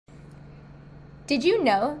Did you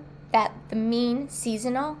know that the mean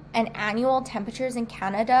seasonal and annual temperatures in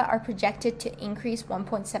Canada are projected to increase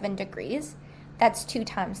 1.7 degrees? That's 2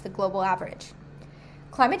 times the global average.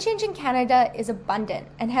 Climate change in Canada is abundant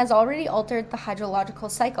and has already altered the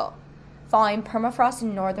hydrological cycle, falling permafrost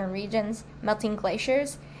in northern regions, melting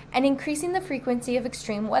glaciers, and increasing the frequency of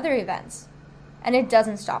extreme weather events. And it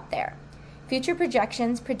doesn't stop there. Future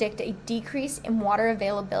projections predict a decrease in water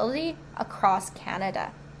availability across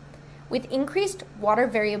Canada. With increased water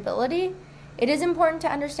variability, it is important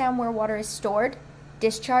to understand where water is stored,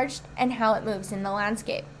 discharged, and how it moves in the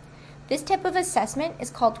landscape. This type of assessment is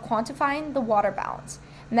called quantifying the water balance,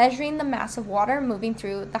 measuring the mass of water moving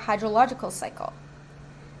through the hydrological cycle.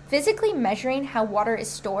 Physically measuring how water is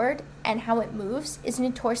stored and how it moves is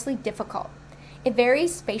notoriously difficult. It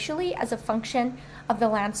varies spatially as a function of the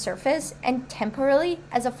land surface and temporally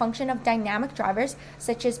as a function of dynamic drivers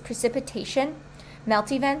such as precipitation,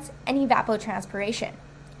 melt events, and evapotranspiration.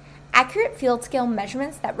 Accurate field scale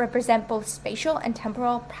measurements that represent both spatial and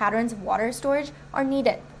temporal patterns of water storage are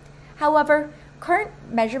needed. However, current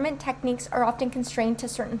measurement techniques are often constrained to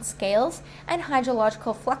certain scales and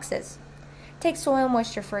hydrological fluxes. Take soil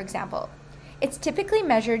moisture, for example. It's typically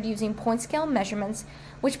measured using point-scale measurements,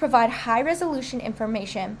 which provide high-resolution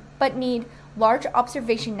information but need large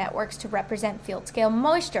observation networks to represent field-scale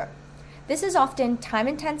moisture. This is often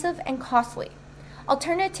time-intensive and costly.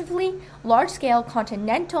 Alternatively, large-scale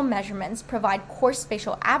continental measurements provide coarse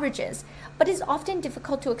spatial averages, but is often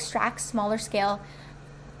difficult to extract smaller-scale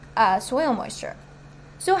soil moisture.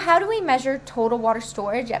 So how do we measure total water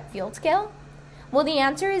storage at field scale? Well, the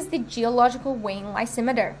answer is the geological weighing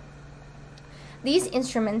lysimeter. These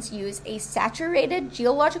instruments use a saturated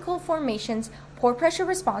geological formation's pore pressure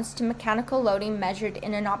response to mechanical loading measured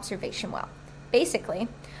in an observation well. Basically,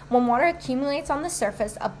 when water accumulates on the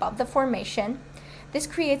surface above the formation, this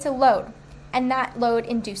creates a load, and that load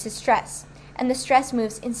induces stress, and the stress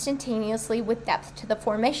moves instantaneously with depth to the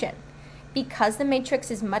formation. Because the matrix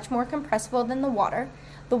is much more compressible than the water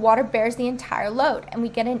bears the entire load, and we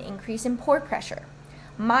get an increase in pore pressure.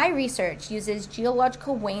 My research uses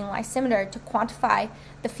geological weighing lysimeter to quantify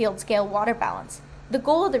the field-scale water balance. The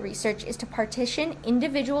goal of the research is to partition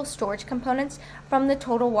individual storage components from the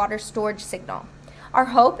total water storage signal. Our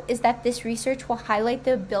hope is that this research will highlight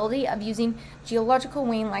the ability of using geological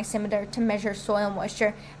weighing lysimeter to measure soil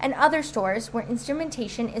moisture and other stores where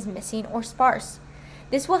instrumentation is missing or sparse.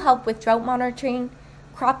 This will help with drought monitoring,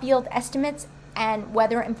 crop yield estimates, and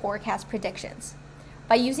weather and forecast predictions.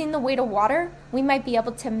 By using the weight of water, we might be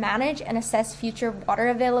able to manage and assess future water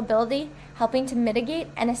availability, helping to mitigate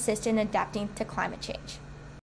and assist in adapting to climate change.